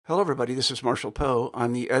Hello, everybody. This is Marshall Poe.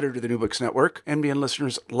 I'm the editor of the New Books Network. NBN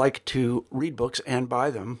listeners like to read books and buy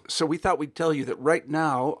them. So we thought we'd tell you that right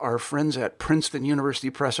now, our friends at Princeton University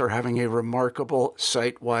Press are having a remarkable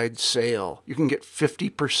site-wide sale. You can get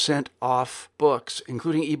 50% off books,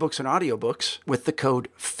 including ebooks and audiobooks, with the code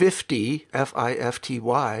 50,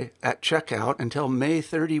 F-I-F-T-Y, at checkout until May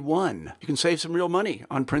 31. You can save some real money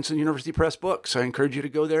on Princeton University Press books. I encourage you to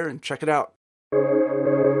go there and check it out.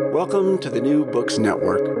 Welcome to the New Books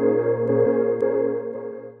Network.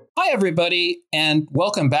 Hi, everybody, and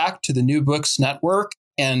welcome back to the New Books Network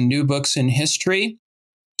and New Books in History.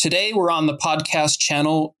 Today, we're on the podcast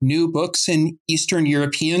channel New Books in Eastern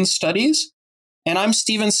European Studies, and I'm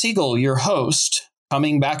Steven Siegel, your host,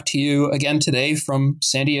 coming back to you again today from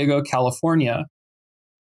San Diego, California.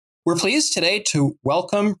 We're pleased today to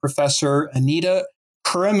welcome Professor Anita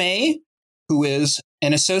Kurame, who is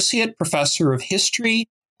an associate professor of history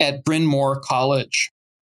at Bryn Mawr College.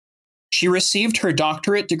 She received her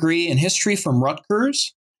doctorate degree in history from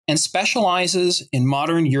Rutgers and specializes in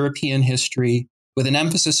modern European history with an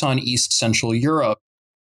emphasis on East Central Europe.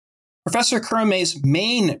 Professor Kurame's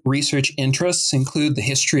main research interests include the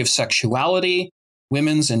history of sexuality,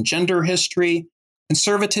 women's and gender history,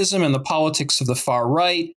 conservatism and the politics of the far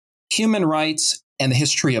right, human rights, and the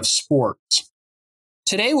history of sports.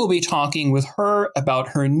 Today we'll be talking with her about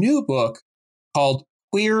her new book called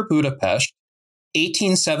Queer Budapest,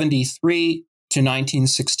 1873 to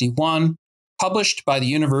 1961, published by the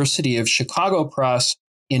University of Chicago Press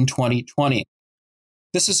in 2020.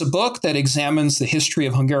 This is a book that examines the history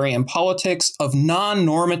of Hungarian politics of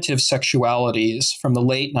non-normative sexualities from the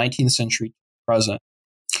late 19th century to present.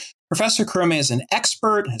 Professor Kurame is an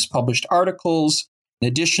expert, has published articles, in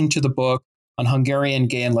addition to the book, on Hungarian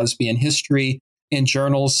gay and lesbian history in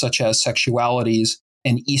journals such as Sexualities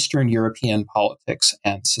and Eastern European Politics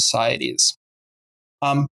and Societies.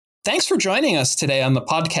 Thanks for joining us today on the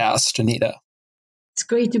podcast, Anita. It's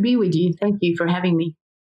great to be with you. Thank you for having me.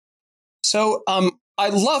 So I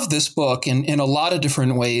love this book in a lot of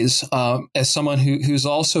different ways as someone who's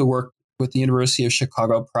also worked with the University of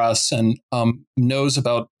Chicago Press and knows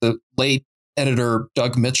about the late editor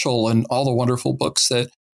Doug Mitchell and all the wonderful books that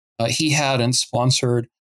he had and sponsored.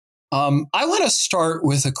 I want to start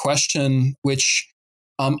with a question which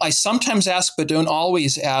I sometimes ask but don't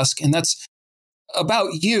always ask, and that's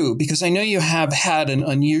about you, because I know you have had an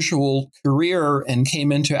unusual career and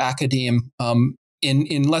came into academia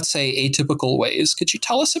in, let's say, atypical ways. Could you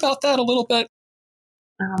tell us about that a little bit?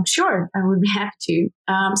 Sure, I would be happy to.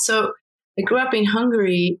 So I grew up in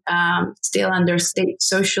Hungary, still under state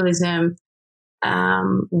socialism,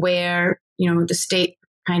 where, the state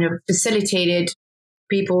kind of facilitated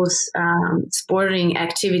people's sporting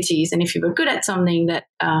activities. And if you were good at something, that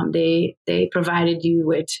they provided you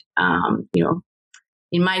with,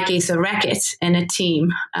 in my case, a racket and a team.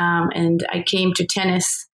 And I came to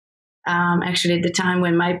tennis actually at the time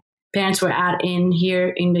when my parents were here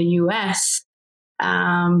in the U.S.,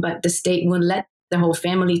 but the state wouldn't let the whole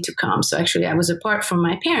family to come. So actually I was apart from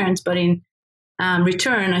my parents, but in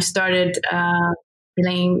return, I started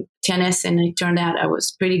playing tennis, and it turned out I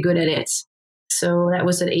was pretty good at it. So that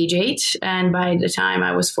was at age 8. And by the time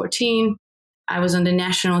I was 14, I was on the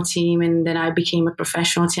national team, and then I became a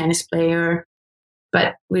professional tennis player.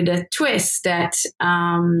 But with a twist that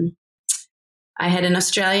I had an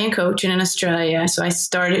Australian coach in Australia. So I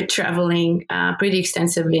started traveling pretty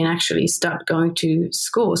extensively and actually stopped going to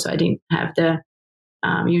school. So I didn't have the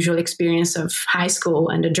usual experience of high school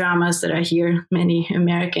and the dramas that I hear many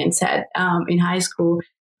Americans had in high school.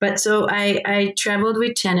 But so I traveled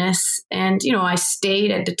with tennis, and, I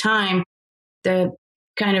stayed at the time, the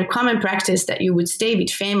kind of common practice that you would stay with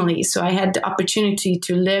families. So I had the opportunity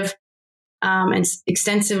to live and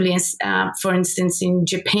extensively, for instance, in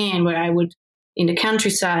Japan, where I would, in the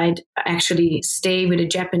countryside, actually stay with a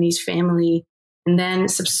Japanese family. And then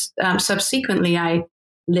subsequently, I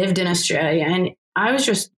lived in Australia, and I was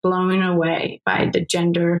just blown away by the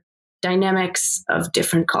gender dynamics of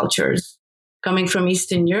different cultures. Coming from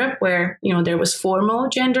Eastern Europe, where, there was formal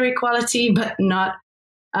gender equality, but not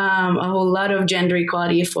a whole lot of gender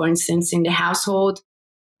equality, for instance, in the household.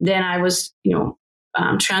 Then I was,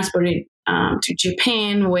 transported to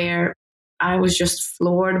Japan, where I was just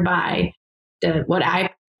floored by what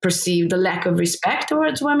I perceived the lack of respect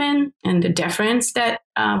towards women and the deference that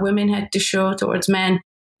women had to show towards men.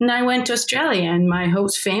 And I went to Australia, and my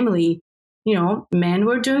host family, men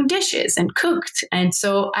were doing dishes and cooked. And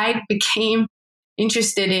so I became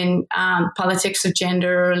interested in politics of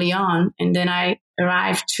gender early on. And then I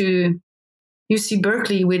arrived to UC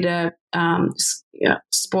Berkeley with a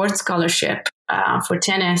sports scholarship for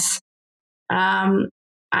tennis.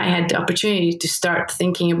 I had the opportunity to start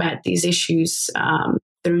thinking about these issues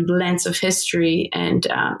through the lens of history and,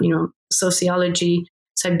 sociology.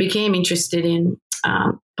 So I became interested in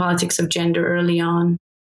politics of gender early on.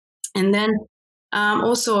 And then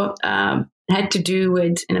also had to do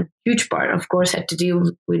with, and a huge part, of course, had to deal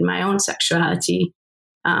with my own sexuality,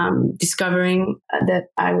 discovering that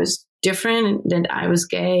I was different, that I was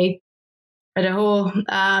gay. But a whole,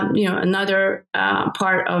 another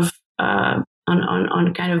part of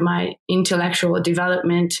on kind of my intellectual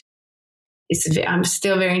development is I'm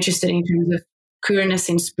still very interested in terms of queerness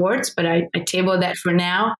in sports, but I table that for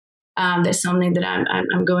now. That's something that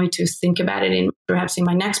I'm going to think about it perhaps in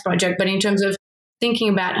my next project. But in terms of thinking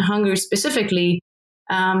about Hungary specifically,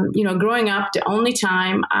 growing up, the only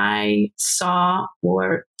time I saw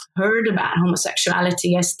or heard about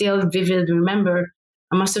homosexuality, I still vividly remember,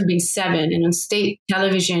 I must have been 7, and on state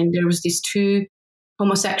television, there was these 2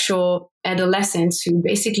 homosexual adolescents who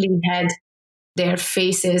basically had their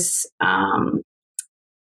faces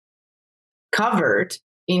covered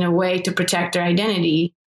in a way to protect their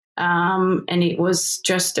identity. And it was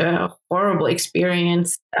just a horrible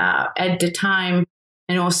experience at the time.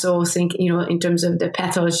 And also think, in terms of the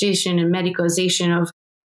pathologization and medicalization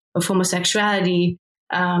of homosexuality,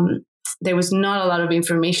 there was not a lot of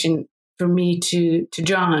information for me to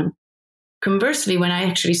draw on. Conversely, when I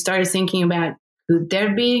actually started thinking about, could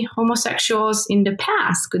there be homosexuals in the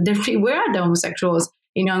past? Where are the homosexuals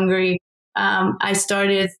in Hungary? I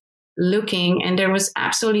started looking, and there was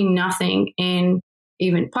absolutely nothing in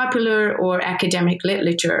even popular or academic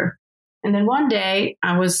literature. And then one day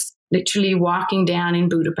I was literally walking down in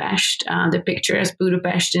Budapest, the picturesque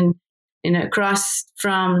Budapest, and across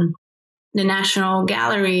from the National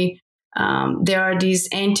Gallery, there are these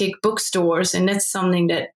antique bookstores. And that's something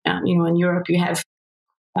that, in Europe you have,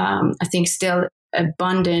 I think, still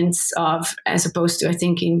abundance of, as opposed to, I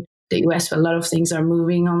think, in the US, where a lot of things are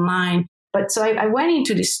moving online. But so I went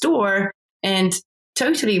into the store and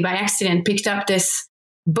totally by accident picked up this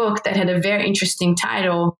book that had a very interesting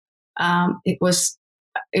title. It was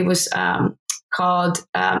called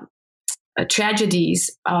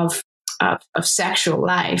Tragedies of Sexual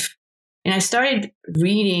Life. And I started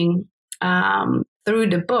reading through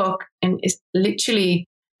the book, and it's literally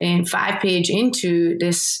in 5 pages into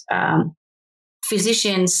this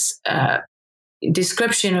physician's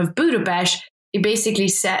description of Budapest. It basically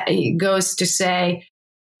goes to say,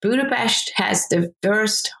 Budapest has the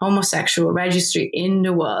first homosexual registry in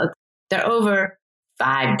the world. There are over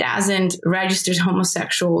 5,000 registered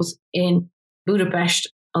homosexuals in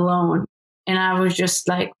Budapest alone. And I was just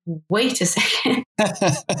like, wait a second,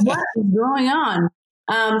 what is going on?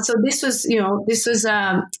 So this was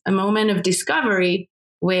a moment of discovery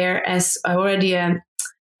where, as already a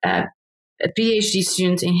PhD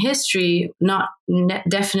student in history, not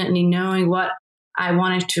definitely knowing what I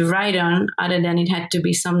wanted to write on, other than it had to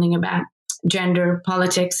be something about gender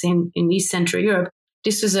politics in East Central Europe.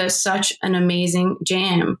 This was such an amazing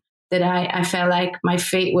jam that I felt like my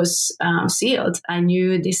fate was sealed. I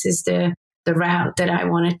knew this is the route that I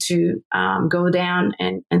wanted to go down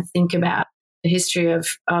and think about the history of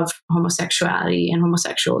homosexuality and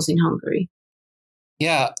homosexuals in Hungary.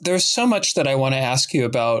 Yeah, there's so much that I want to ask you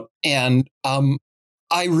about. And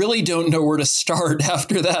I really don't know where to start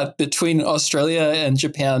after that, between Australia and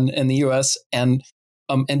Japan and the US and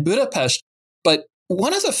Budapest. But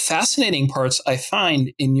one of the fascinating parts I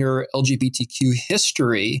find in your LGBTQ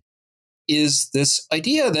history is this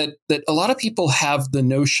idea that a lot of people have the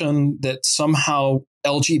notion that somehow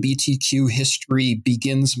LGBTQ history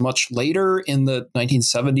begins much later in the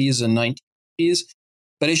 1970s and 1980s.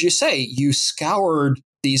 But as you say, you scoured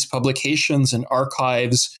these publications and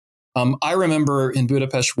archives. I remember in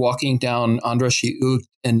Budapest walking down Andrássy út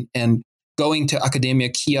and going to Academia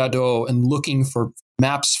Kiadó and looking for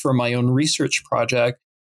maps for my own research project.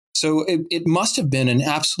 So it must have been an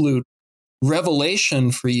absolute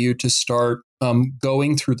revelation for you to start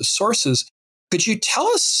going through the sources. Could you tell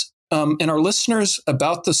us and our listeners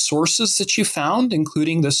about the sources that you found,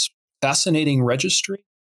 including this fascinating registry?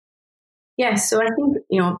 Yes, so I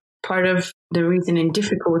think, part of the reason and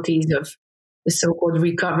difficulties of the so-called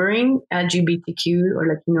recovering LGBTQ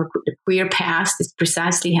or the queer past is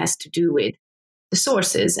precisely has to do with the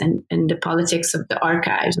sources and the politics of the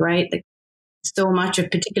archives, right? Like so much of,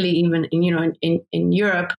 particularly even in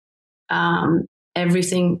Europe,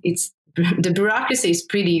 everything, the bureaucracy is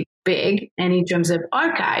pretty big. And in terms of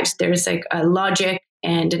archives, there's like a logic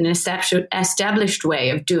and an established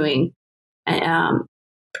way of doing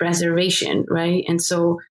preservation, right? And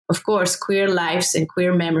so, of course, queer lives and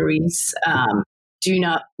queer memories do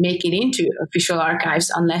not make it into official archives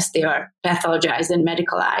unless they are pathologized and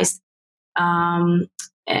medicalized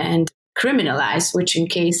and criminalized, which in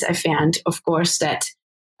case I found, of course, that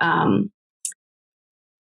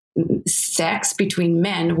sex between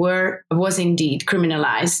men was indeed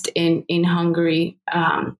criminalized in Hungary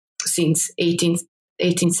since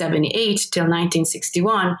 1878 till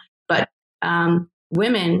 1961. But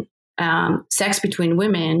women, sex between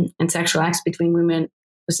women and sexual acts between women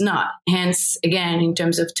was not. Hence, again, in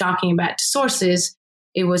terms of talking about sources,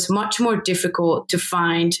 it was much more difficult to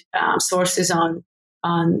find sources on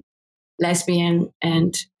lesbian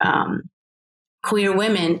and queer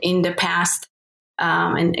women in the past.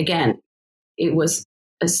 And again, it was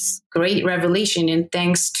a great revelation, and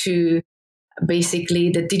thanks to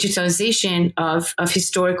basically the digitalization of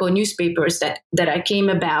historical newspapers that I came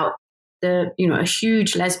about a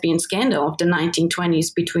huge lesbian scandal of the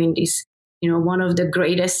 1920s between these, one of the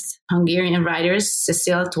greatest Hungarian writers,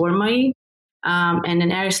 Cecil Tormai, and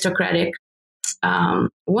an aristocratic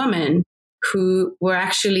woman who were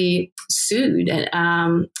actually sued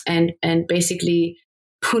and basically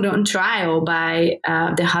put on trial by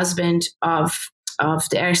the husband of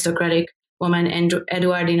the aristocratic woman,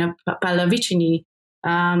 Eduardina Pallavicini,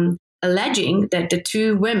 alleging that the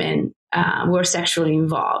two women were sexually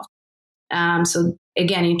involved. So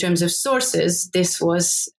again, in terms of sources, this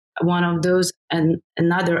was one of those, and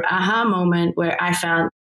another aha moment where I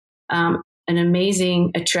found an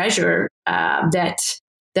amazing treasure that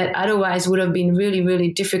otherwise would have been really,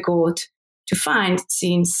 really difficult to find,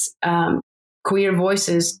 since queer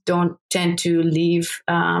voices don't tend to leave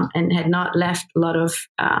and had not left a lot of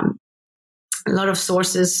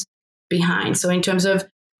sources behind. So in terms of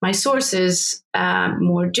my sources,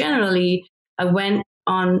 more generally, I went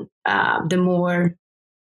on the more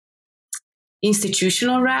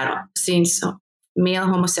institutional route. Since male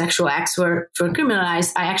homosexual acts were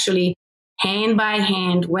criminalized, I actually hand by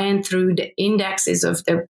hand went through the indexes of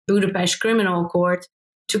the Budapest Criminal Court. It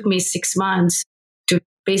took me 6 months to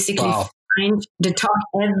basically find the top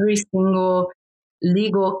every single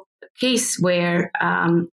legal case where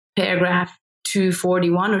paragraph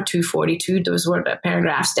 241 or 242, those were the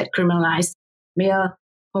paragraphs that criminalized male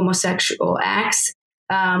homosexual acts,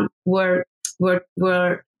 were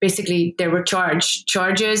basically, there were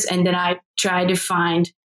charges, and then I tried to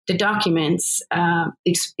find the documents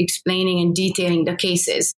explaining and detailing the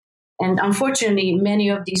cases. And unfortunately, many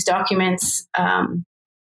of these documents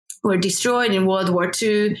were destroyed in World War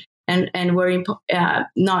II and were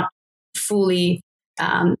not fully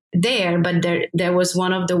there, but there was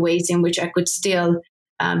one of the ways in which I could still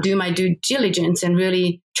do my due diligence and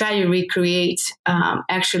really try to recreate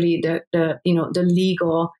actually the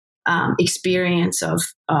legal experience of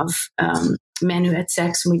men who had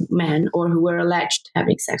sex with men or who were alleged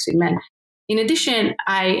having sex with men. In addition,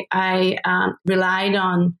 I relied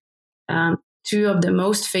on two of the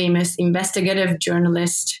most famous investigative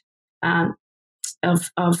journalists of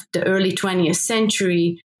the early 20th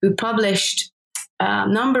century, who published a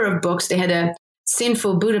number of books. They had a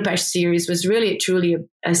Sinful Budapest series, was really truly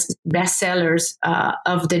a bestsellers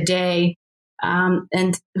of the day,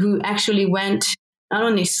 and who actually went not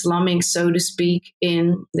only slumming, so to speak,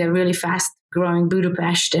 in the really fast-growing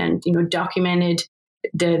Budapest, and documented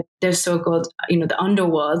the so-called the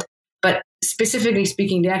underworld, but specifically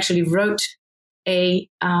speaking, they actually wrote a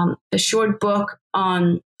short book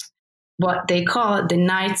on what they call the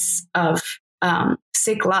Nights of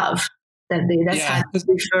Sick Love. That's how they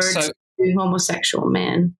referred to homosexual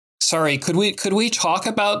men. Sorry, could we talk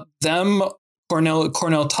about them, Cornel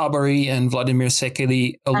Tabary and Vladimir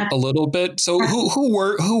Sekely, a little bit? So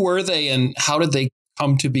who were they, and how did they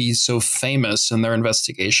come to be so famous in their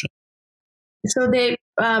investigation? So they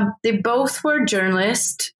both were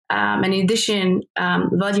journalists, and in addition,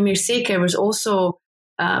 Vladimir Seker was also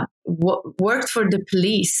worked for the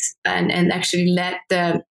police and actually led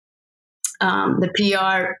the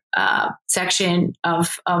PR section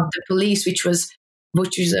of the police, which was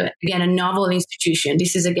again a novel institution.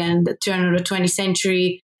 This is again the turn of the 20th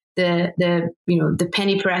century. The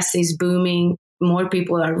penny press is booming. More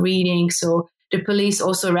people are reading, so the police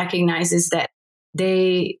also recognizes that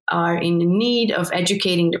they are in need of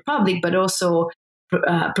educating the public, but also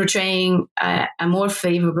portraying a more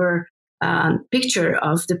favorable picture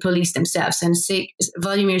of the police themselves. And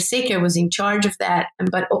Vladimir Seker was in charge of that,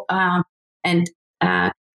 and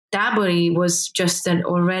Tabary was just an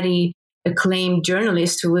already acclaimed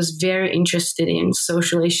journalist who was very interested in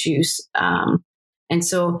social issues, and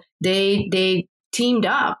so they teamed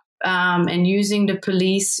up. And using the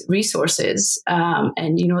police resources and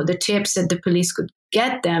the tips that the police could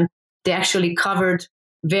get them, they actually covered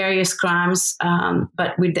various crimes,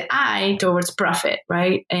 but with the eye towards profit,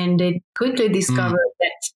 right? And they quickly discovered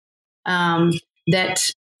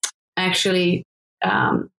that actually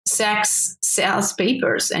sex sells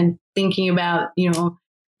papers, and thinking about,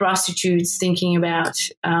 prostitutes, thinking about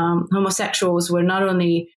homosexuals were not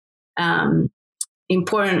only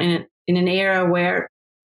important in an era where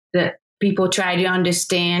the people try to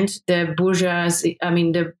understand the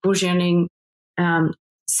bourgeoising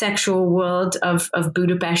sexual world of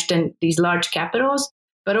Budapest and these large capitals,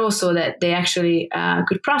 but also that they actually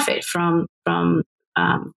could profit from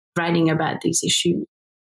writing about these issues.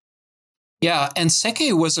 Yeah, and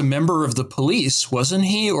Székely was a member of the police, wasn't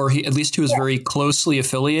he? Or at least he was very closely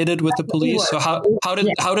affiliated with the police. So how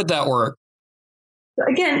did that work? So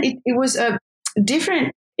again, it was a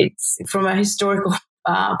different. It's from a historical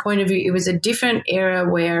point of view. It was a different era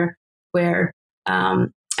where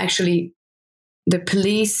actually the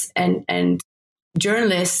police and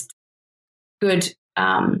journalists could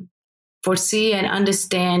foresee and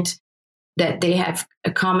understand that they have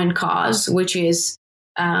a common cause, which is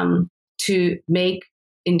to make,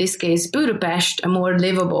 in this case, Budapest a more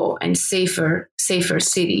livable and safer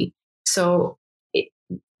city. So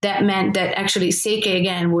that meant that actually Székely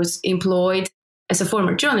again was employed as a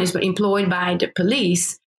former journalist, but employed by the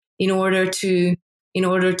police in order to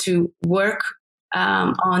work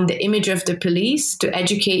on the image of the police, to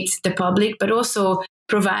educate the public, but also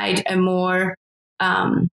provide a more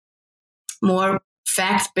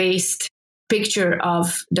fact-based picture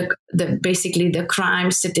of basically the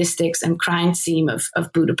crime statistics and crime scene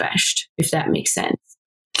of Budapest, if that makes sense.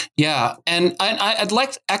 Yeah, and I'd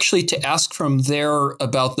like actually to ask from there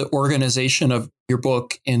about the organization of your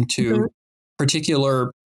book into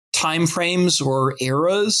particular timeframes or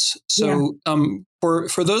eras. So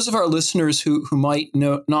for those of our listeners who might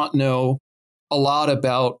not know a lot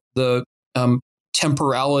about the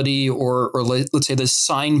temporality or let's say the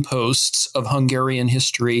signposts of Hungarian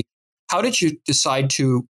history, how did you decide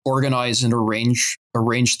to organize and arrange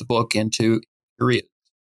the book into periods?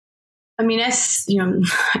 I mean, as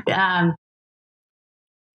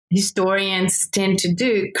historians tend to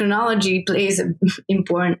do, chronology plays an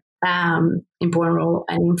important role,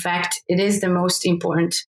 and in fact, it is the most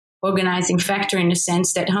important organizing factor in the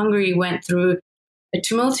sense that Hungary went through a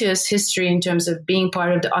tumultuous history in terms of being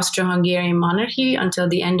part of the Austro-Hungarian monarchy until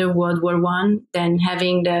the end of World War I, then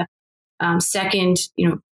having the second,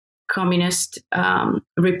 communist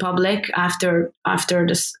republic after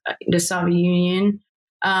the Soviet Union,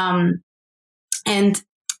 and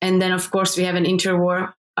then of course we have an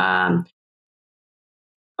interwar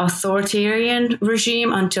authoritarian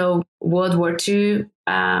regime until World War II,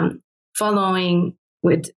 following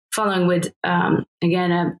with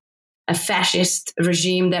again a fascist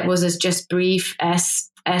regime that was as just brief as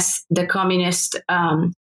the communist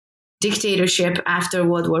dictatorship after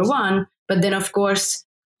World War I. But then of course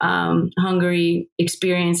Hungary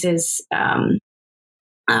experiences,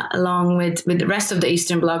 along with the rest of the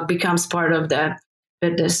Eastern Bloc, becomes part of the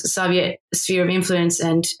Soviet sphere of influence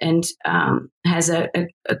and has a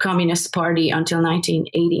communist party until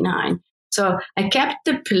 1989. So I kept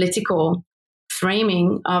the political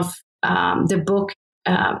framing of the book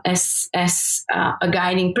as a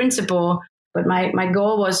guiding principle, but my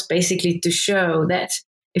goal was basically to show that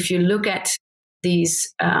if you look at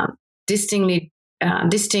these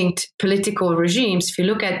distinct political regimes, if you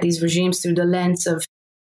look at these regimes through the lens of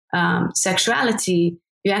sexuality,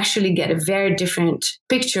 you actually get a very different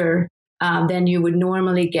picture than you would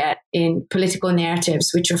normally get in political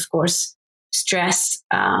narratives, which of course stress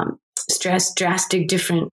drastic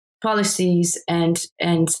different policies and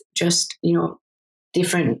just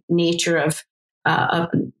different nature of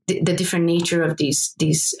the different nature of these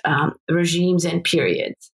regimes and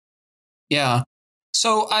periods. Yeah.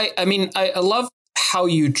 So I love how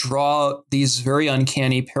you draw these very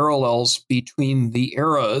uncanny parallels between the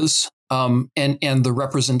eras and the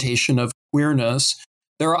representation of queerness.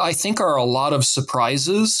 There, I think, are a lot of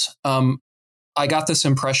surprises. I got this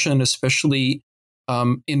impression, especially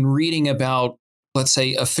in reading about, let's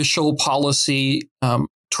say, official policy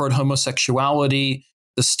toward homosexuality,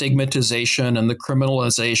 the stigmatization and the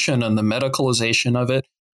criminalization and the medicalization of it.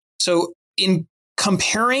 So in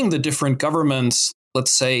comparing the different governments,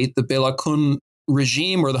 let's say the Béla Kun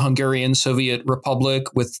regime or the Hungarian Soviet Republic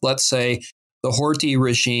with, let's say, the Horthy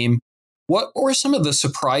regime, what were some of the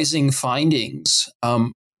surprising findings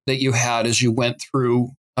that you had as you went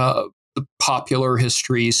through the popular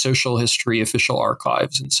history, social history, official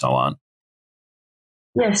archives, and so on?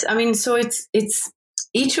 Yes, I mean, so it's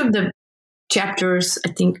each of the chapters,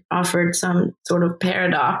 I think, offered some sort of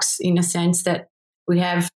paradox in a sense that we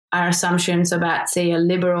have our assumptions about, say, a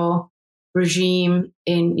liberal regime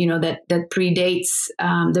that predates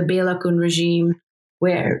the Bela Kun regime,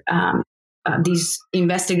 where these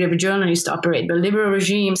investigative journalists operate. The liberal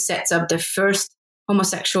regime sets up the first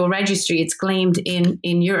homosexual registry. It's claimed in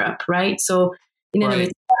Europe, right? So in other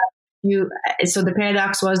words, so the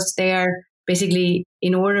paradox was there. Basically,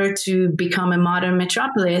 in order to become a modern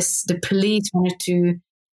metropolis, the police wanted to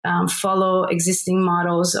follow existing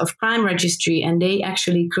models of crime registry, and they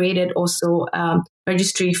actually created also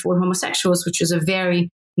registry for homosexuals, which was a very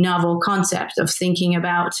novel concept of thinking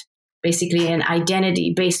about basically an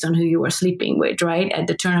identity based on who you were sleeping with, right, at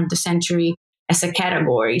the turn of the century as a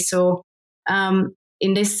category. So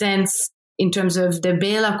in this sense, in terms of the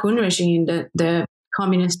Bela Kun regime, the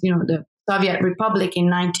communist, the Soviet Republic in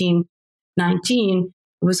 1919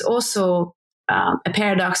 was also a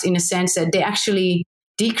paradox in a sense that they actually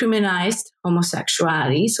decriminalized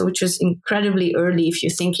homosexuality, so which was incredibly early if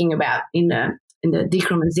you're thinking about in the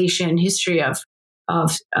decriminalization history of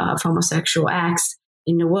homosexual acts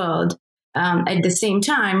in the world. At the same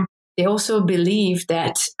time, they also believed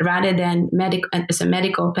that rather than as a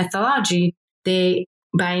medical pathology,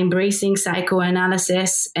 by embracing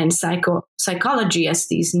psychoanalysis and psychology as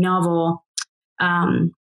these novel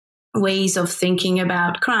ways of thinking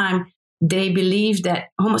about crime, they believed that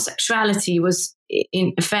homosexuality was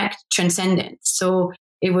in effect transcendent. So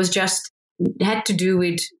it had to do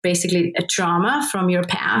with basically a trauma from your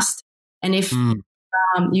past. And if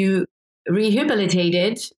you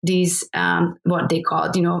rehabilitated these, what they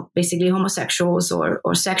called, basically homosexuals or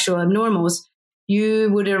sexual abnormals, you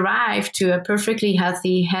would arrive to a perfectly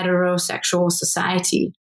healthy heterosexual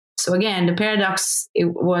society. So again, the paradox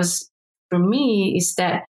for me is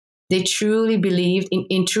that they truly believed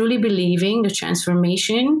in truly believing the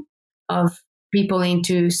transformation of people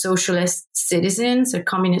into socialist citizens or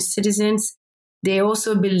communist citizens. They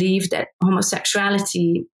also believed that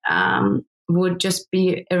homosexuality would just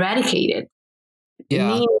be eradicated. Yeah.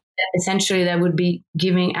 Meaning that essentially that would be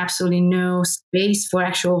giving absolutely no space for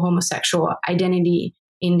actual homosexual identity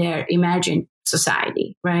in their imagined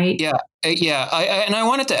society, right? Yeah. I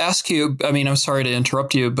wanted to ask you, I'm sorry to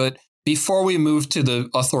interrupt you, but before we move to the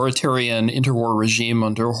authoritarian interwar regime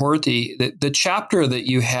under Horthy, the chapter that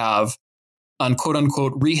you have on quote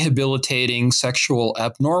unquote rehabilitating sexual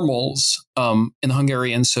abnormals in the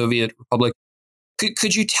Hungarian Soviet Republic,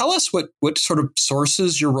 could you tell us what sort of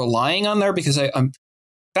sources you're relying on there? Because I'm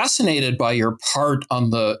fascinated by your part on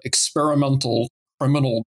the experimental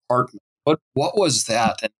criminal department. What was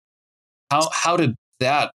that, and how did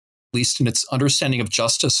that, at least in its understanding of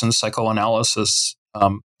justice and psychoanalysis,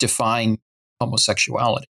 define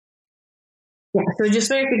homosexuality? Yeah, so just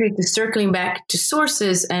very quickly to circling back to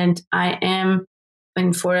sources, and I am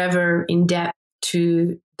forever in debt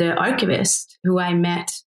to the archivist who I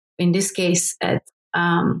met, in this case at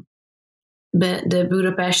the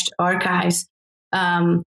Budapest archives,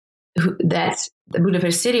 the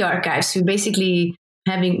Budapest City Archives, who basically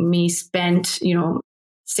having me spent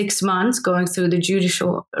 6 months going through the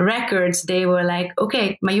judicial records, they were like,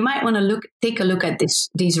 okay, you might want to take a look at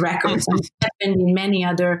these records. And it's happened in many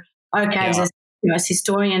other archives. Yeah. As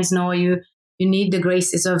historians know, you need the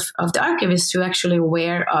graces of the archivist to actually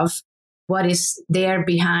aware of what is there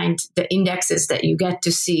behind the indexes that you get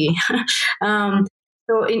to see.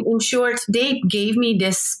 So in short, they gave me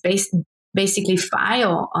this basically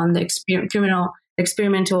file on the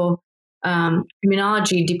experimental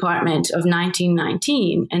criminology department of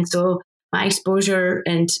 1919, and so my exposure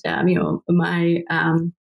and my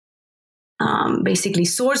basically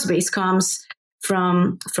source base comes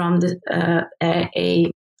from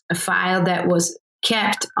a file that was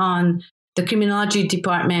kept on the criminology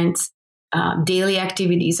department's daily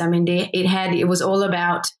activities. It was all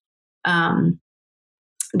about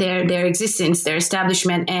their existence, their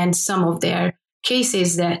establishment, and some of their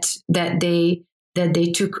cases that they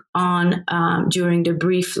took on during the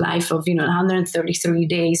brief life of 133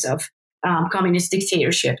 days of communist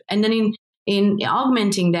dictatorship. And then in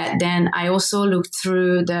augmenting that, then I also looked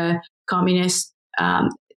through the communist,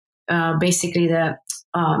 basically the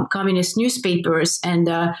communist newspapers and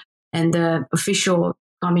the official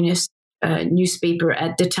communist newspaper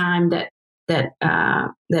at the time that I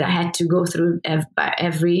had to go through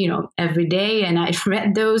every day, and I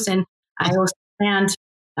read those, and I also found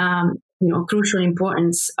crucial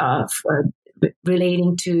importance of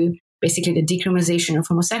relating to basically the decriminalization of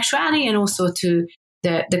homosexuality, and also to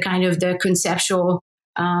the kind of the conceptual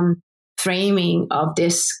framing of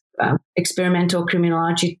this experimental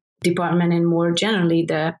criminology department, and more generally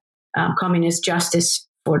the communist justice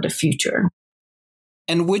for the future.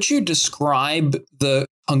 And would you describe the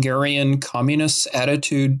Hungarian communists'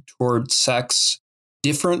 attitude toward sex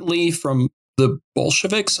differently from the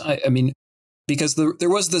Bolsheviks? I mean, because there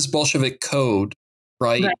was this Bolshevik code,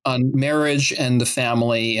 right, on marriage and the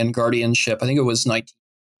family and guardianship. I think it was 19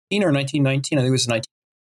 or 1919. I think it was 19.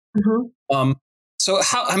 Mm-hmm. So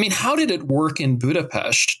how did it work in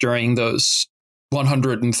Budapest during those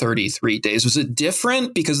 133 days? Was it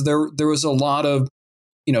different? Because there was a lot of,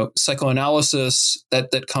 psychoanalysis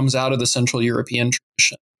that comes out of the Central European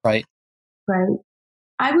tradition, right? Right.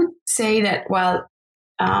 I would say that while,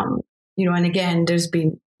 and again, there's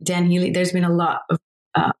been Dan Healy, there's been a lot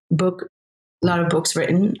of books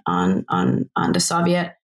written on the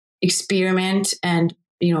Soviet experiment and,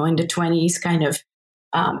 in the 20s, kind of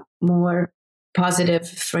more positive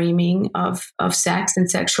framing of sex and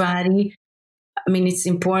sexuality. I mean, it's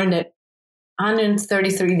important that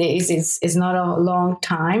 133 days is not a long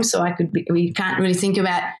time. So we can't really think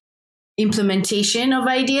about implementation of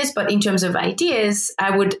ideas, but in terms of ideas,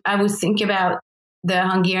 I would think about the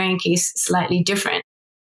Hungarian case slightly different,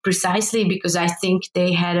 precisely because I think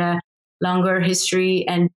they had a longer history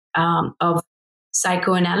and of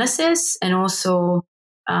psychoanalysis and also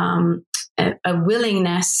a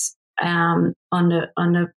willingness on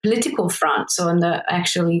the political front, so on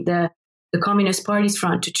the Communist Party's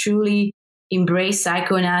front, to truly embrace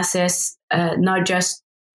psychoanalysis, not just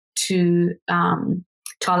to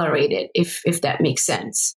tolerate it, if that makes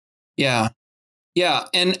sense. Yeah. Yeah.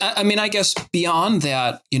 And I mean, I guess beyond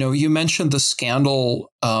that, you mentioned the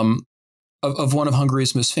scandal of one of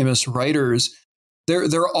Hungary's most famous writers. There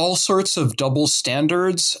are all sorts of double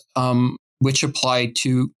standards which apply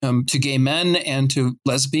to gay men and to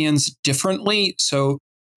lesbians differently. So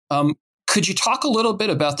could you talk a little bit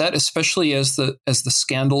about that, especially as the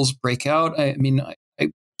scandals break out? I mean, I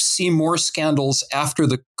see more scandals after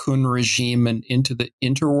the Kun regime and into the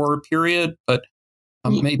interwar period, but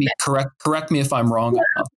maybe correct me if I'm wrong.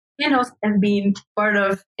 Scandals have been part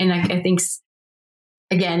of, and I think,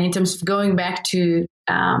 again, in terms of going back to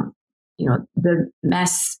the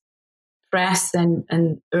mass press and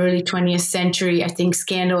early 20th century, I think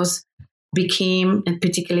scandals became, and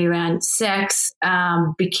particularly around sex,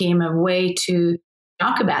 became a way to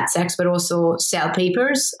talk about sex, but also sell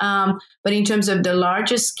papers. But in terms of the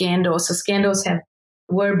largest scandals, so scandals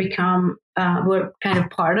were kind of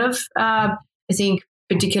part of, I think,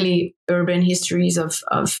 particularly urban histories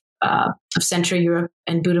of Central Europe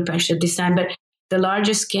and Budapest at this time. But the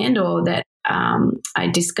largest scandal that I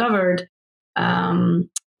discovered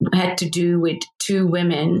had to do with two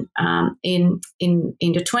women in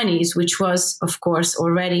the 20s, which was, of course,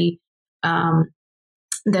 already the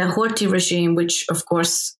Horthy regime, which, of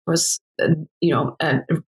course, was a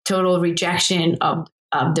total rejection of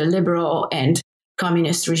the liberal and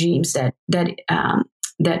communist regimes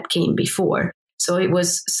that came before. So it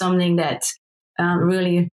was something that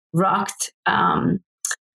really rocked the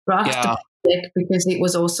public, because it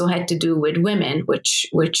was also had to do with women, which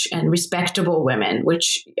and respectable women,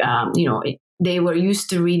 which they were used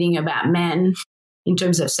to reading about men in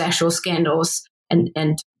terms of sexual scandals and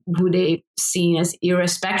who they seen as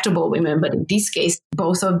irrespectable women. But in this case,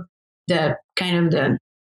 both of the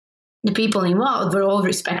people involved were all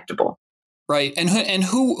respectable. Right. And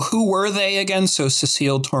who were they again? So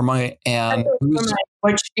Cecile Tormai and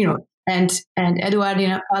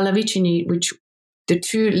Eduardina Pallavicini, which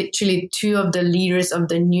literally two of the leaders of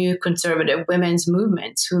the new conservative women's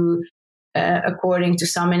movements, who, according to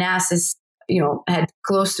some analysis, had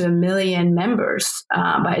close to 1 million members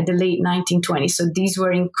by the late 1920s. So these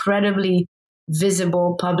were incredibly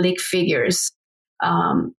visible public figures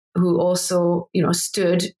who also,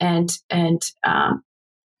 stood and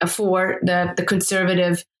for the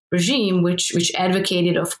conservative regime, which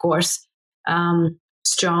advocated, of course,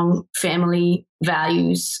 strong family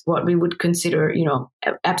values, what we would consider,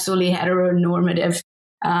 absolutely heteronormative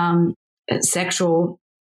sexual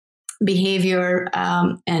behavior,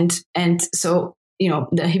 and so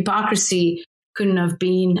the hypocrisy couldn't have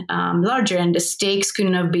been larger, and the stakes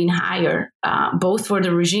couldn't have been higher, both for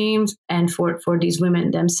the regimes and for these women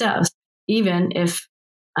themselves. Even if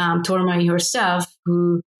Tormai herself,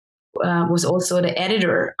 who was also the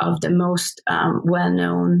editor of the most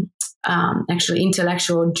well-known, actually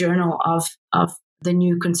intellectual journal of the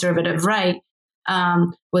new conservative right,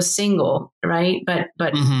 was single, right? But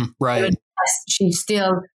right, she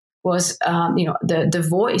still was, the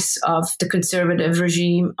voice of the conservative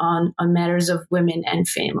regime on matters of women and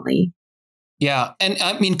family. Yeah, and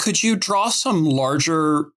I mean, could you draw some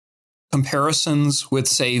larger comparisons with,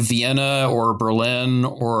 say, Vienna or Berlin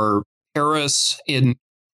or Paris in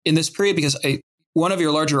this period? Because one of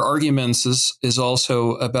your larger arguments is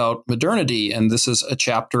also about modernity, and this is a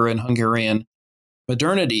chapter in Hungarian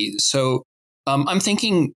modernity. So I'm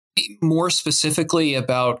thinking more specifically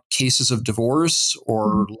about cases of divorce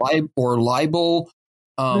or libel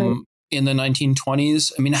Right. in the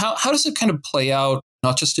 1920s. I mean, how does it kind of play out,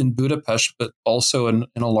 not just in Budapest, but also in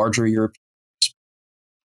a larger Europe?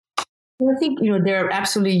 Well, I think there are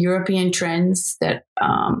absolutely European trends that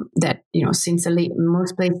since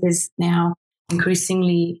most places now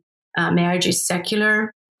increasingly marriage is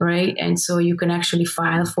secular, right? And so you can actually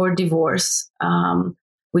file for divorce,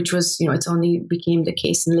 which was it's only became the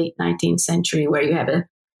case in the late 19th century where you have a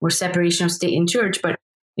more separation of state and church. But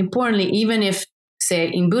importantly, even if say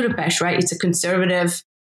in Budapest, right, it's a conservative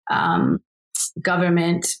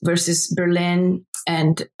government versus Berlin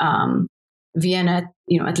and Vienna,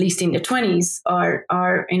 at least in the 20s,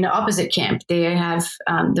 are in the opposite camp. They have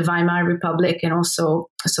the Weimar Republic and also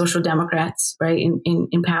Social Democrats, right,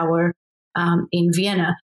 in power in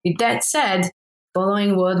Vienna. With that said,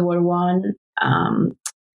 following World War One,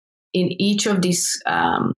 in each of these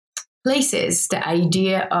places, the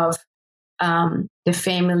idea of the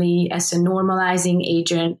family as a normalizing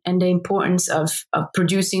agent and the importance of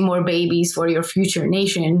producing more babies for your future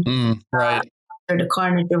nation, right. after the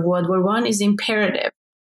carnage of World War One, is imperative.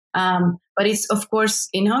 But it's, of course,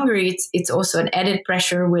 in Hungary, it's also an added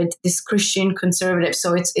pressure with this Christian conservative.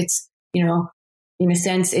 So it's in a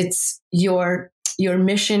sense, it's your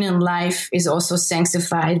mission in life is also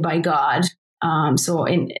sanctified by God. So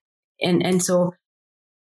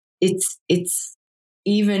it's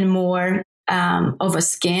even more of a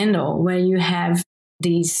scandal where you have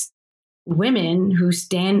these women who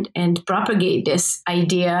stand and propagate this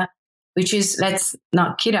idea, which is, let's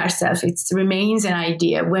not kid ourselves, it remains an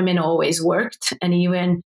idea. Women always worked, and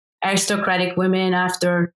even aristocratic women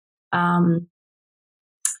after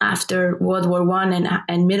World War One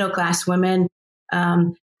and middle class women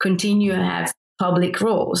continue to have public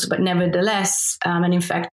roles. But nevertheless, and in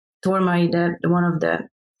fact, Tormai, one of the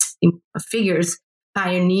figures,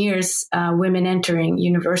 pioneers women entering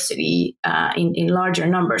university in larger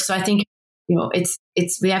numbers. So I think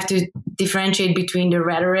we have to differentiate between the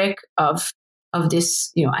rhetoric of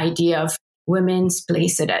this idea of women's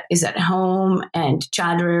place is at home and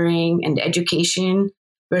child rearing and education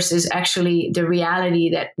versus actually the reality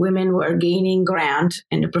that women were gaining ground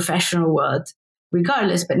in the professional world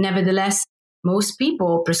regardless. But nevertheless, most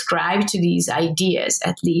people prescribe to these ideas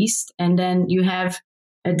at least, and then you have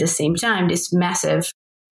at the same time this massive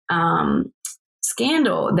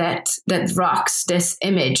scandal that rocks this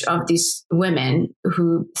image of these women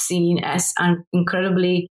who seen as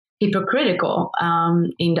incredibly hypocritical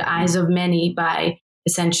in the eyes of many by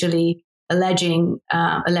essentially alleging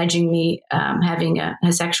me having a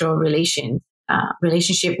sexual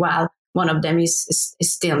relationship while one of them is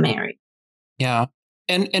still married. Yeah.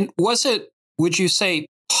 And was it, would you say,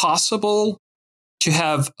 possible to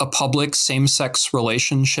have a public same-sex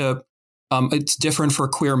relationship? It's different for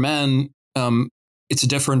queer men. It's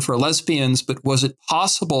different for lesbians. But was it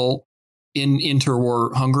possible in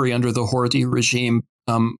interwar Hungary under the Horthy regime?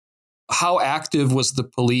 How active was the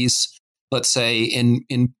police, let's say,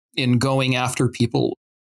 in going after people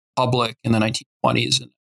public in the 1920s?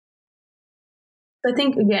 I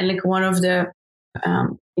think, again, like one of the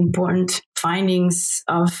important findings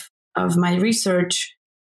of my research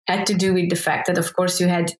had to do with the fact that, of course, you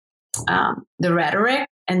had the rhetoric,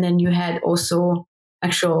 and then you had also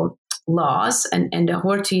actual laws, and the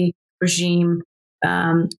Horthy regime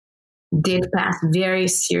did pass very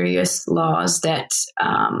serious laws that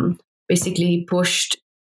basically pushed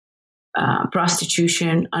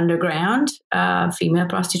prostitution underground, female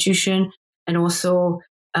prostitution, and also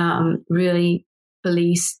really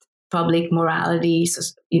policed public morality, so,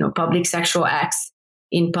 public sexual acts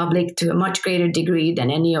in public to a much greater degree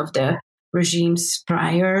than any of the regimes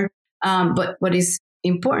prior. But what is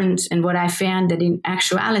important, and what I found, that in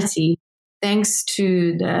actuality, thanks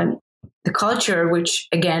to the culture, which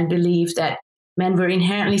again believed that men were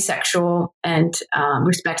inherently sexual and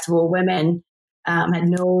respectable women had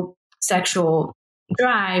no sexual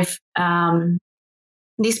drive,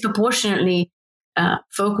 disproportionately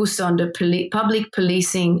focused on the public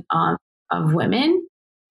policing of women.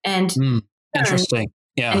 And interesting.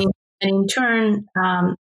 Yeah. And in turn,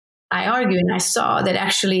 I argue and I saw that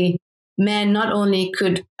actually men not only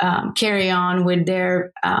could carry on with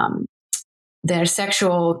their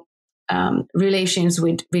sexual relations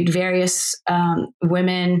with various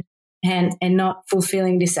women and not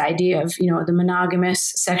fulfilling this idea of the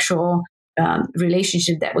monogamous sexual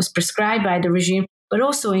relationship that was prescribed by the regime, but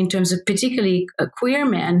also in terms of particularly queer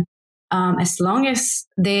men, as long as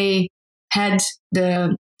they had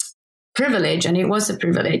the privilege, and it was a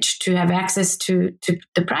privilege, to have access to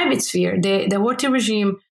the private sphere, the Horthy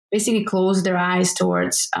regime basically closed their eyes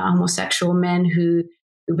towards homosexual men who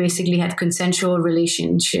basically had consensual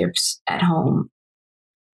relationships at home.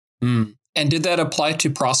 Mm. And did that apply to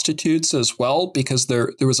prostitutes as well? Because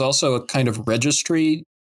there was also a kind of registry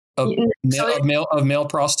of male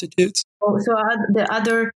prostitutes. So the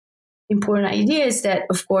other important idea is that,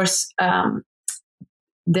 of course,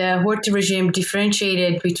 the Horthy regime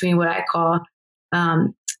differentiated between what I call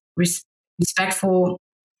respectful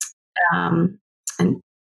and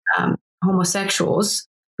homosexuals,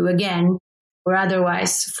 who again were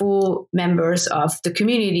otherwise full members of the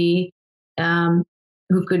community,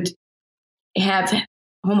 who could have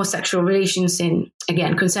homosexual relations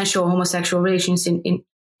consensual homosexual relations in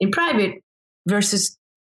private, versus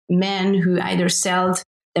men who either sold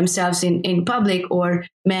themselves in public, or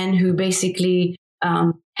men who basically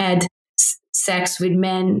had sex with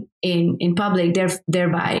men in public,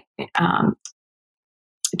 thereby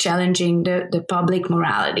challenging the public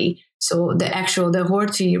morality. So the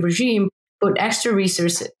Horthy regime put extra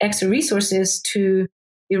resources to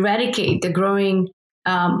eradicate the growing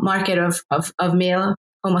market of male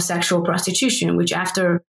homosexual prostitution, which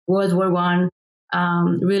after World War I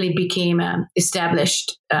really became an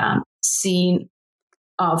established scene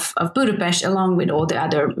of Budapest, along with all the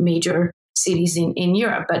other major cities in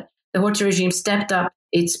Europe. But the Horthy regime stepped up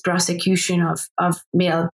its prosecution of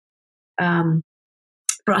male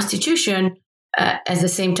prostitution at the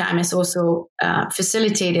same time as also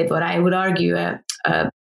facilitated what I would argue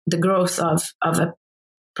the growth of a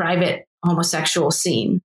private homosexual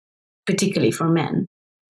scene, particularly for men.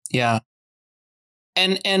 Yeah.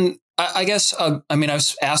 And I guess,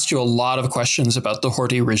 I've asked you a lot of questions about the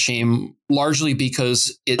Horthy regime, largely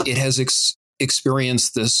because it has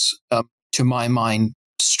experienced this, to my mind,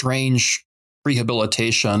 strange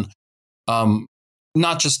rehabilitation,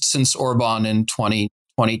 not just since Orban in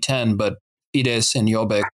 2010, but Fidesz and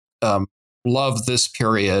Jobbik love this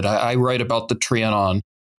period. I write about the Trianon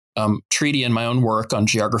Treaty in my own work on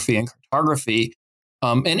geography and cartography.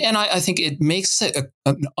 And I think it makes it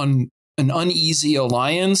an uneasy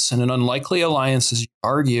alliance and an unlikely alliance, as you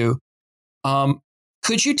argue.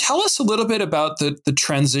 Could you tell us a little bit about the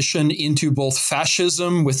transition into both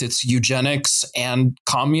fascism with its eugenics and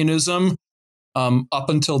communism up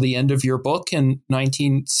until the end of your book in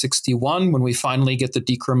 1961, when we finally get the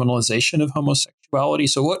decriminalization of homosexuality?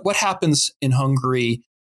 So what happens in Hungary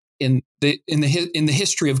in the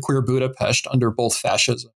history of queer Budapest under both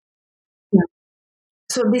fascism? Yeah.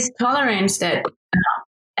 So this tolerance that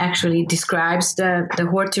actually describes the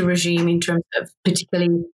Horthy regime in terms of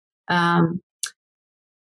particularly certain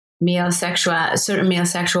male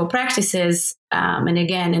sexual practices, and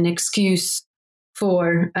again, an excuse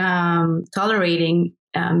for tolerating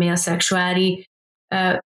male sexuality,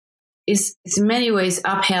 is in many ways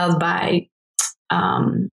upheld by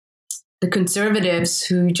the conservatives,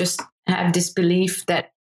 who just have this belief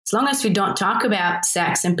that as long as we don't talk about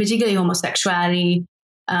sex, and particularly homosexuality,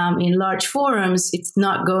 in large forums, it's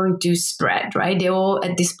not going to spread, right? They all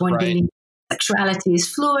at this point believe sexuality is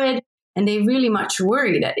fluid, and they really much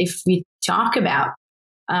worry that if we talk about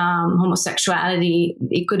homosexuality,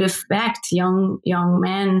 it could affect young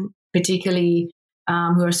men, particularly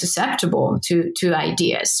who are susceptible to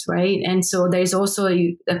ideas, right? And so there's also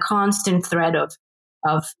a constant threat of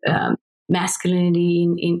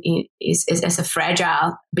masculinity as a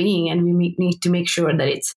fragile being, and we need to make sure that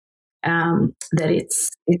it's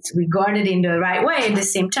regarded in the right way. At the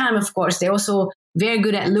same time, of course, they're also very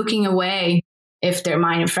good at looking away if there are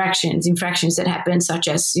minor infractions that happen, such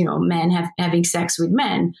as men having sex with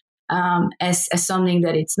men, as something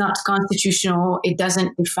that it's not constitutional. It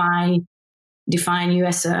doesn't define you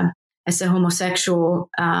as a homosexual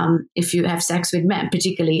if you have sex with men,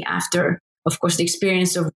 particularly after, of course, the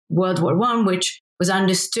experience of World War I, which was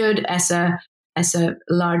understood as a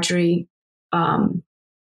largely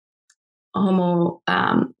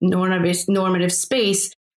normative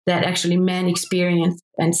space that actually men experienced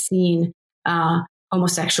and seen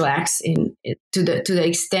homosexual acts to the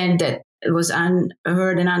extent that it was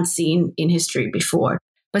unheard and unseen in history before.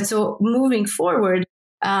 But so moving forward,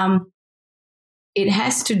 it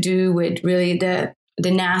has to do with really the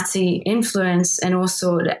Nazi influence, and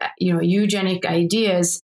also the eugenic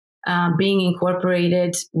ideas being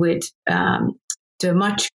incorporated with to a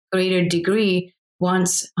much greater degree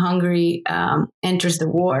once Hungary enters the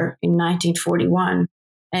war in 1941.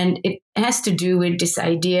 And it has to do with this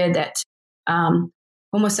idea that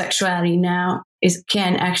homosexuality now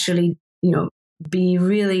can actually be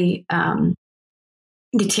really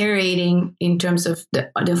deteriorating in terms of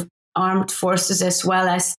the armed forces, as well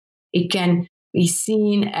as it can be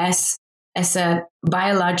seen as a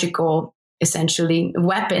biological, essentially,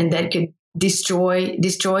 weapon that could destroy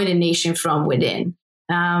the nation from within.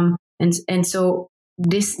 And so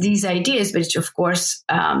these ideas, which of course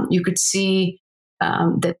you could see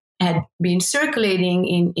that had been circulating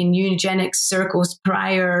in eugenics circles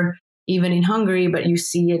prior, even in Hungary, but you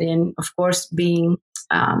see it in, of course, being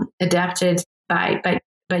adapted by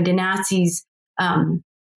the Nazis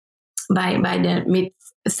by the mid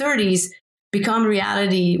 30s, become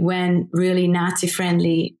reality when really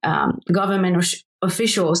Nazi-friendly government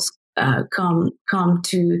officials come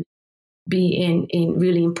to be in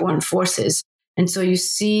really important forces. And so you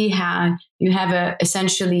see how you have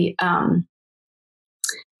essentially a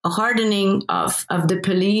hardening of the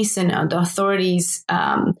police and the authorities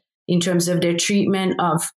in terms of their treatment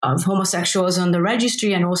of homosexuals on the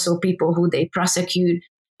registry, and also people who they prosecute.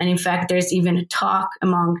 And in fact, there's even a talk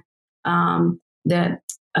among the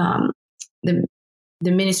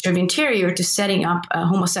Minister of Interior to setting up a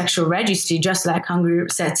homosexual registry, just like Hungary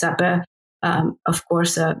sets up of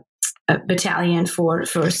course, a battalion for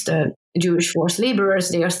first Jewish forced laborers.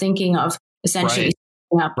 They are thinking of essentially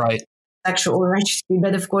setting up sexual registry,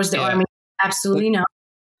 but of course the army absolutely no.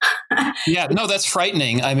 Yeah, no, that's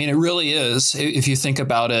frightening. I mean, it really is. If you think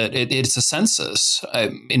about it, it's a census.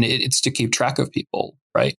 It's to keep track of people,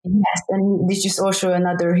 right? Yes, and this is also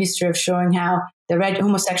another history of showing how the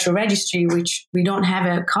homosexual registry, which we don't have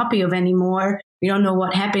a copy of anymore, we don't know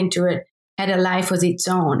what happened to it, had a life of its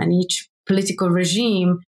own, and each political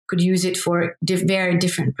regime could use it for very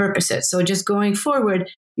different purposes. So just going forward,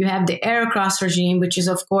 you have the Arrow-Cross regime, which is,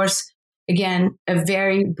 of course, again, a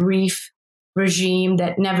very brief regime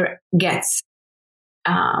that never gets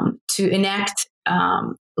to enact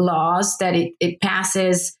laws that it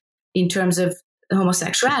passes in terms of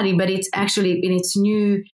homosexuality, but it's actually in its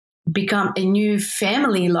become a new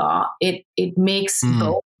family law. It makes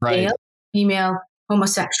both male, female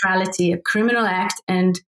homosexuality a criminal act,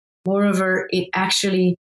 and moreover, it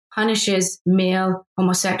actually punishes male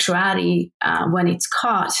homosexuality when it's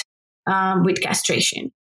caught with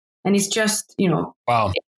castration. And it's just,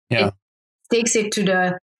 wow, yeah. It takes it to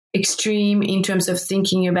the extreme in terms of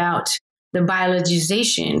thinking about the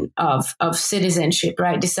biologization of citizenship,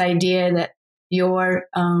 right? This idea that your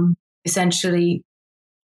essentially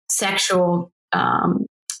your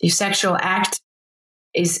sexual act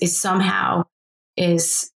is somehow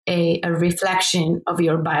a reflection of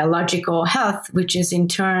your biological health, which is in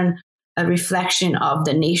turn a reflection of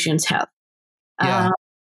the nation's health. Yeah.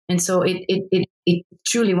 And so it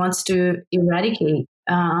truly wants to eradicate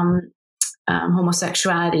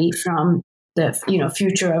homosexuality from the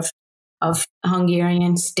future of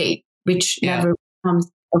Hungarian state, which never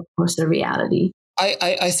becomes, of course, a reality.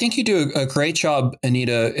 I think you do a great job,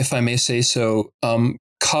 Anita, if I may say so,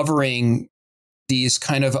 covering these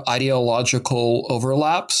kind of ideological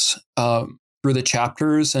overlaps through the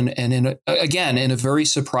chapters, and in a very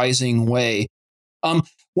surprising way.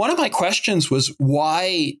 One of my questions was,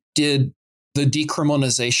 why did the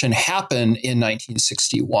decriminalization happen in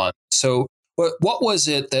 1961? So what was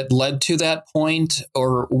it that led to that point,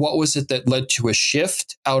 or what was it that led to a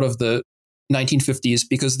shift out of the 1950s?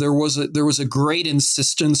 Because there was a great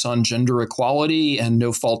insistence on gender equality and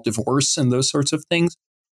no-fault divorce and those sorts of things.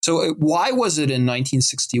 So why was it in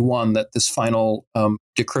 1961 that this final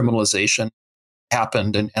decriminalization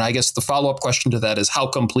happened? And I guess the follow-up question to that is, how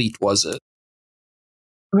complete was it?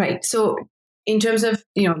 Right. So in terms of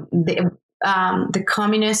the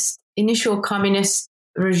initial communist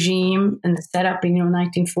regime and the setup in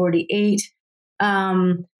 1948,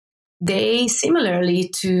 they, similarly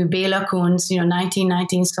to Béla Kun's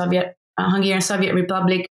 1919 Hungarian Soviet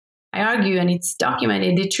Republic, I argue, and it's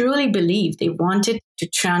documented, they truly believed they wanted to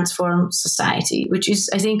transform society, which is,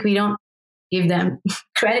 I think we don't give them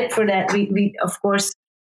credit for that. We of course,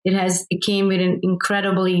 it came with an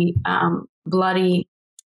incredibly bloody,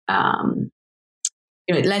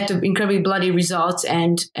 it led to incredibly bloody results,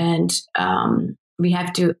 and we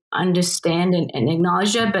have to understand and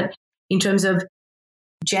acknowledge that. But in terms of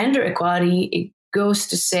gender equality, it goes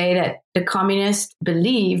to say that the communists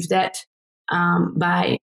believed that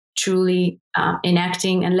by truly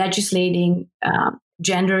enacting and legislating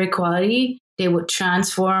gender equality, they would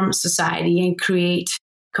transform society and create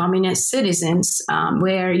communist citizens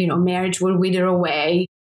where marriage would wither away,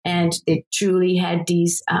 and they truly had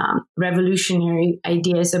these revolutionary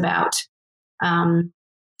ideas about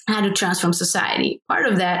how to transform society. Part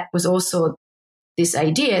of that was also this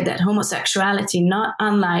idea that homosexuality, not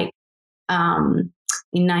unlike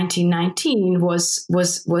in 1919, was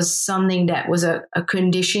something that was a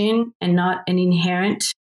condition and not an inherent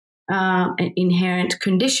an inherent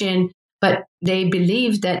condition, but they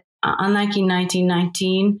believed that unlike in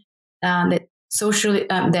 1919,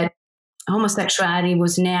 that homosexuality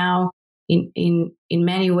was now in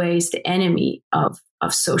many ways the enemy of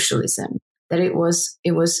socialism. That it was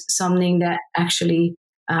something that actually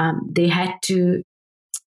they had to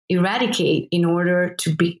eradicate in order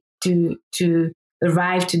to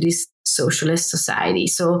arrive to this socialist society.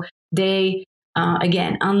 So they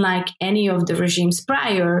again, unlike any of the regimes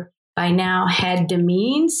prior, by now had the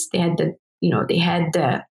means. They had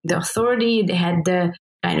the authority. They had the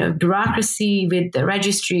kind of bureaucracy with the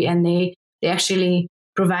registry, and they actually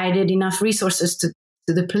provided enough resources to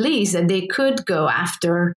the police that they could go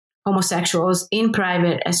after homosexuals in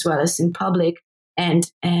private as well as in public,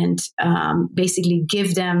 and basically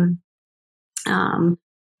give them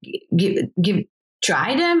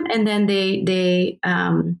try them, and then they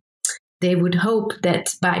would hope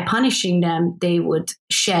that by punishing them, they would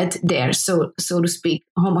shed their, so to speak,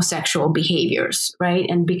 homosexual behaviors, right,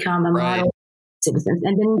 and become a model citizens.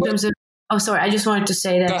 And then in terms of, I just wanted to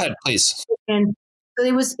say that. Go ahead, please. And so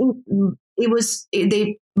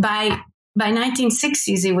by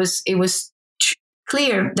 1960s, it was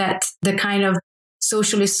clear that the kind of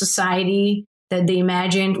socialist society that they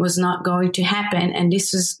imagined was not going to happen, and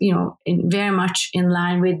this was, very much in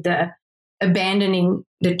line with the abandoning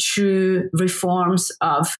the true reforms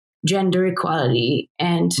of gender equality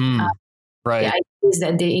and the ideas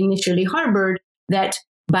that they initially harbored, that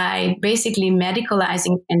by basically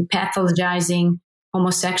medicalizing and pathologizing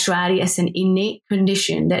homosexuality as an innate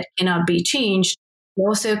condition that cannot be changed, they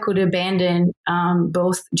also could abandon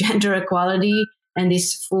both gender equality and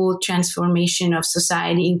this full transformation of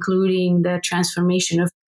society, including the transformation of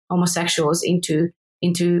homosexuals into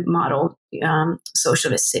model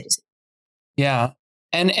socialist citizens. Yeah.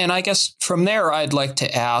 And I guess from there, I'd like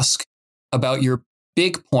to ask about your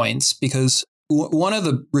big points, because one of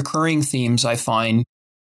the recurring themes I find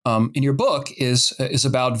in your book is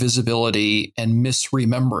about visibility and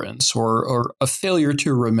misremembrance, or a failure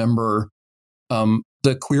to remember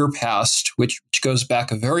the queer past, which goes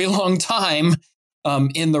back a very long time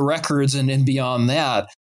in the records and beyond that.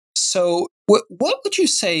 So what would you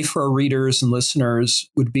say for our readers and listeners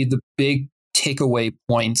would be the big takeaway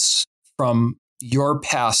points from your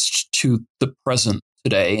past to the present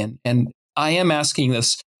today? And I am asking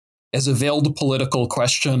this as a veiled political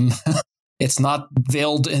question. It's not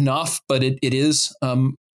veiled enough, but it is,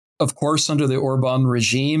 of course, under the Orban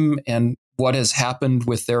regime and what has happened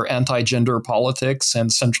with their anti-gender politics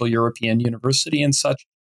and Central European University and such.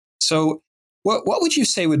 So what would you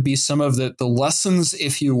say would be some of the lessons,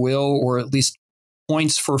 if you will, or at least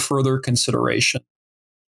points for further consideration?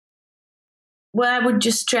 Well, I would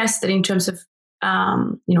just stress that in terms of,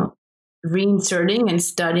 reinserting and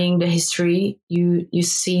studying the history, you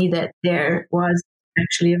see that there was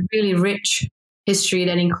actually a really rich history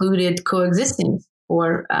that included coexistence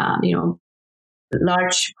for,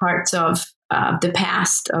 large parts of the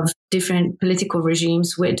past of different political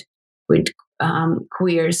regimes with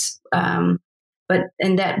queers. And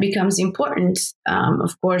that becomes important,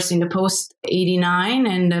 of course, in the post-89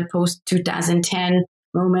 and the post-2010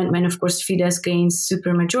 moment when, of course, Fidesz gains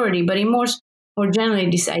supermajority. But in more generally,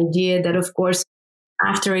 this idea that, of course,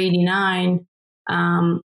 after 89,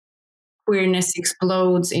 queerness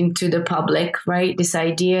explodes into the public, right? This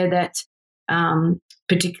idea that,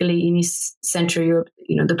 particularly in East Central Europe,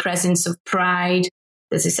 the presence of pride,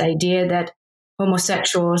 there's this idea that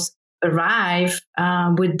homosexuals arrive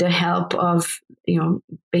with the help of,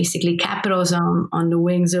 basically capitalism on the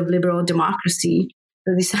wings of liberal democracy.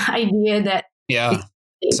 So this idea that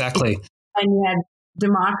exactly. And you had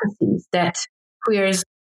democracies that queers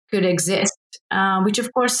could exist, which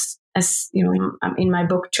of course, as in my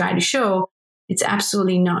book, try to show, it's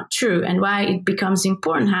absolutely not true. And why it becomes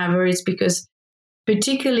important, however, is because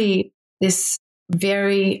particularly this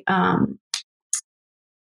very, I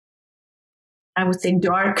would say,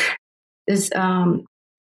 dark, this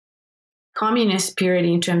communist period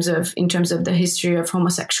in terms of the history of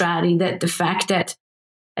homosexuality, that the fact that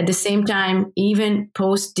at the same time, even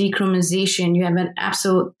post decriminalization, you have an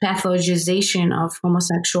absolute pathologization of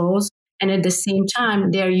homosexuals, and at the same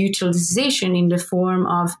time, their utilization in the form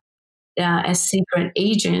of as secret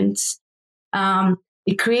agents.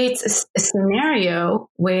 It creates a scenario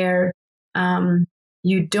where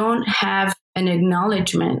you don't have an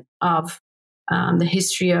acknowledgement of the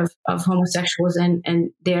history of homosexuals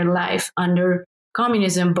and their life under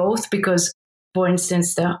communism, both because, for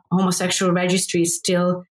instance, the homosexual registry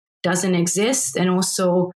still doesn't exist, and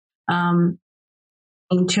also,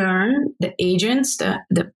 in turn, the agents,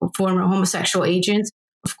 the former homosexual agents,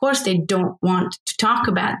 of course, they don't want to talk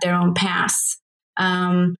about their own past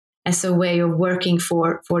as a way of working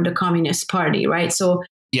for the Communist Party, right? So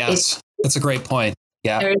yes, that's a great point.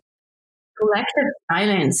 Yeah, there's collective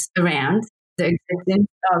silence around the existence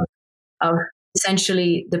of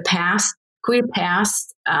essentially the past, queer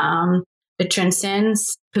past, that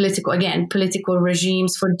transcends political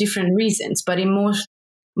regimes for different reasons. But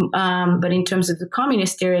but in terms of the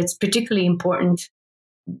communist era, it's particularly important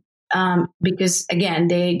because, again,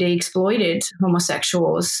 they exploited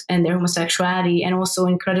homosexuals and their homosexuality, and also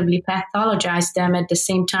incredibly pathologized them. At the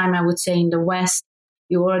same time, I would say in the West,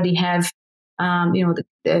 you already have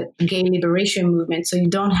the gay liberation movement, so you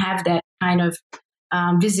don't have that kind of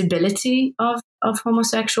visibility of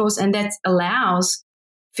homosexuals, and that allows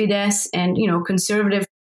Fidesz and conservative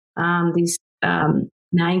these now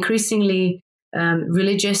increasingly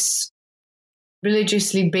religiously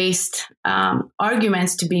based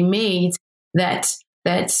arguments to be made that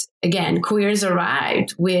again, queers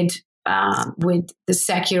arrived with the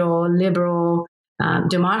secular liberal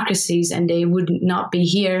democracies, and they would not be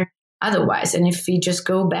here otherwise. And if we just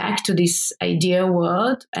go back to this ideal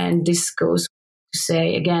world, and this goes to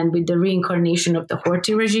say, again, with the reincarnation of the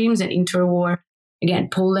Horthy regimes and interwar, again,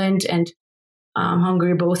 Poland and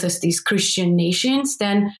Hungary both as these Christian nations,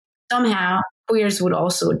 then somehow queers would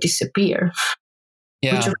also disappear.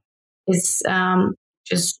 Yeah. Which is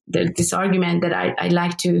just this argument that I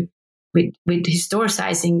like to, with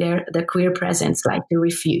historicizing the queer presence, like to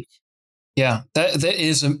refute. Yeah, that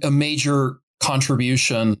is a major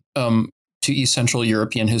contribution to East Central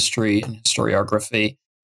European history and historiography.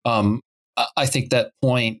 I think that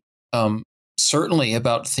point, certainly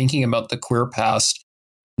about thinking about the queer past,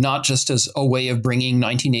 not just as a way of bringing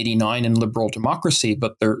 1989 and liberal democracy,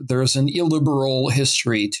 but there's an illiberal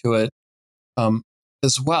history to it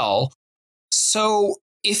as well. So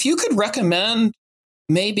if you could recommend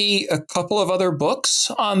maybe a couple of other books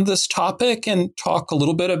on this topic and talk a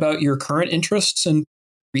little bit about your current interests in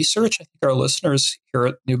research, I think our listeners here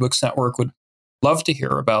at New Books Network would love to hear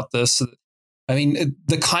about this. I mean,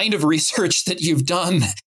 the kind of research that you've done,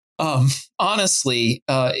 honestly,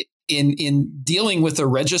 in dealing with a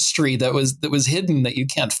registry that was hidden that you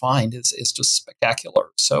can't find is just spectacular.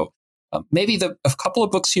 So maybe a couple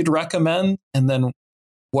of books you'd recommend, and then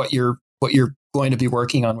what you're going to be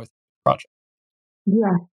working on with the project.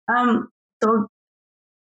 Yeah. So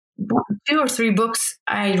 2 or 3 books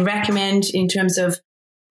I recommend in terms of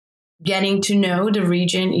getting to know the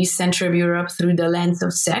region, East Central Europe, through the lens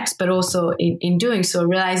of sex, but also in doing so,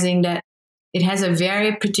 realizing that it has a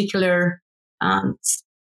very particular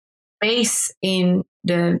space in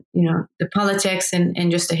the politics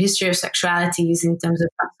and just the history of sexualities, in terms of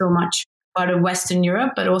not so much part of Western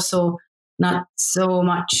Europe, but also not so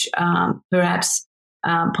much perhaps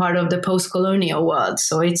part of the post-colonial world.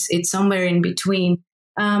 So it's somewhere in between.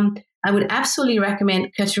 I would absolutely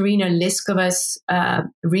recommend Katerina Lyskova's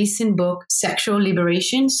recent book, Sexual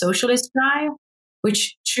Liberation, Socialist Trial,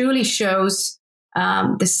 which truly shows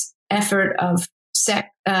this effort of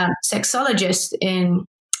sexologists in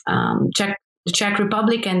the Czech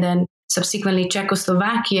Republic and then subsequently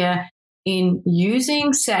Czechoslovakia in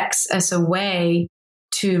using sex as a way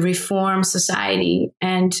to reform society.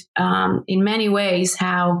 And in many ways,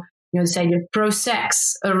 how say the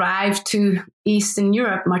pro-sex arrived to Eastern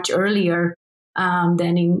Europe much earlier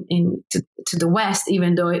than to the West,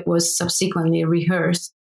 even though it was subsequently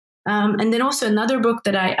rehearsed. And then also another book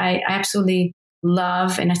that I absolutely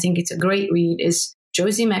love, and I think it's a great read, is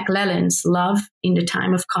Josie McClellan's Love in the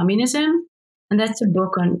Time of Communism. And that's a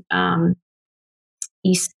book on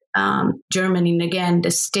East Germany, and again,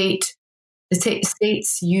 the state's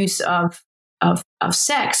use of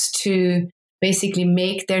sex to basically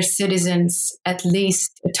make their citizens at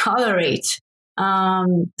least tolerate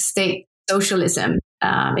state socialism,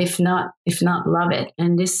 if not love it.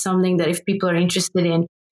 And this is something that if people are interested in,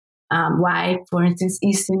 why, for instance,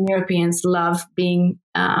 Eastern Europeans love being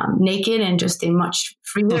naked and just a much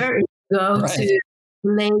freer go right. to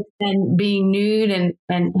lake and being nude,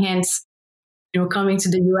 and hence coming to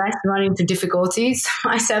the US, running into difficulties,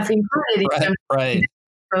 myself included. Right.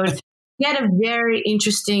 So get a very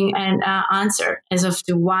interesting answer as of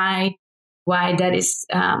to why that is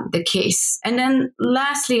the case. And then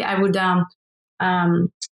lastly, I would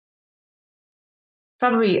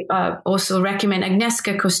probably also recommend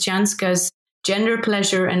Agnieszka Kościanska's Gender,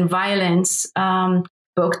 Pleasure and Violence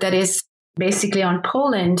book that is basically on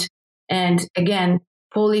Poland, and again,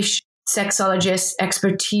 Polish sexologist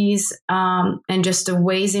expertise and just the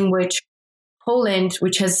ways in which Poland,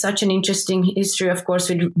 which has such an interesting history, of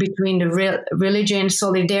course, between the religion,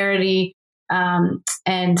 solidarity, and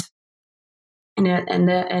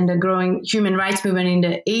and the growing human rights movement in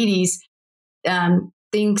the 80s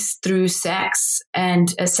thinks through sex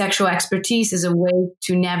and sexual expertise as a way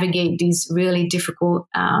to navigate these really difficult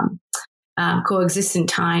coexistent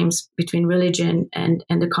times between religion and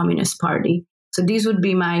the Communist Party. So these would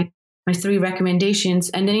be my three recommendations.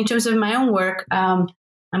 And then in terms of my own work, I'm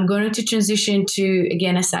going to transition to,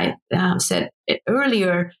 again, as I said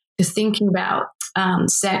earlier, to thinking about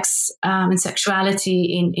sex and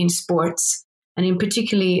sexuality in sports. And in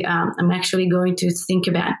particularly, I'm actually going to think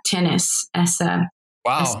about tennis as a...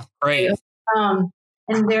 Wow, great. And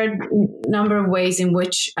there are a number of ways in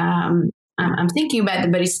which I'm thinking about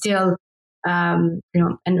it, but it's still, an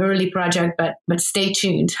early project, but stay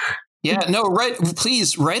tuned. Yeah, no,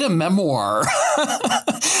 please write a memoir.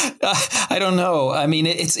 I don't know. I mean,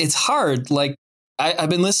 it's hard. Like, I've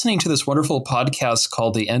been listening to this wonderful podcast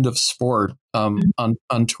called The End of Sport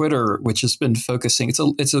on Twitter, which has been focusing.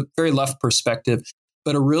 It's a very left perspective,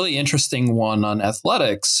 but a really interesting one on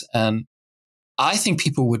athletics. And I think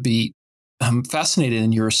people would be fascinated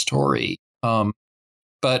in your story.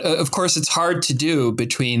 But of course, it's hard to do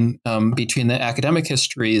between the academic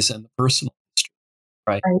histories and the personal history,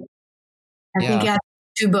 right? I think I have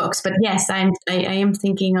 2 books, but yes, I am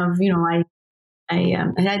thinking of, I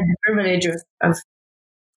had the privilege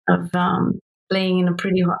of playing in a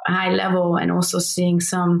pretty high level and also seeing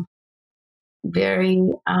some very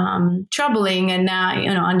troubling and now,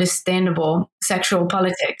 understandable sexual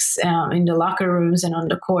politics in the locker rooms and on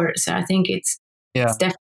the court. So I think it's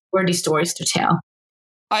definitely worthy stories to tell.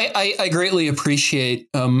 I greatly appreciate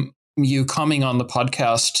you coming on the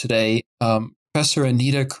podcast today. Professor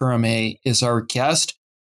Anita Kurame is our guest.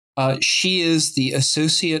 She is the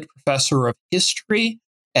Associate Professor of History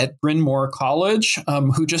at Bryn Mawr College,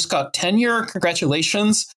 who just got tenure.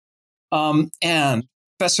 Congratulations. And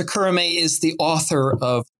Professor Kurame is the author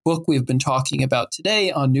of the book we've been talking about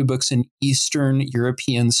today on New Books in Eastern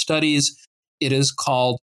European Studies. It is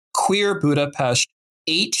called Queer Budapest,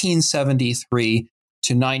 1873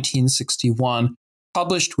 to 1961,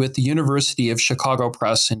 published with the University of Chicago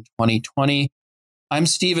Press in 2020. I'm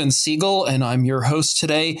Steven Siegel, and I'm your host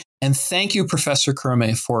today. And thank you, Professor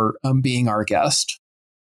Kurame, for being our guest.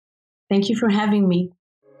 Thank you for having me.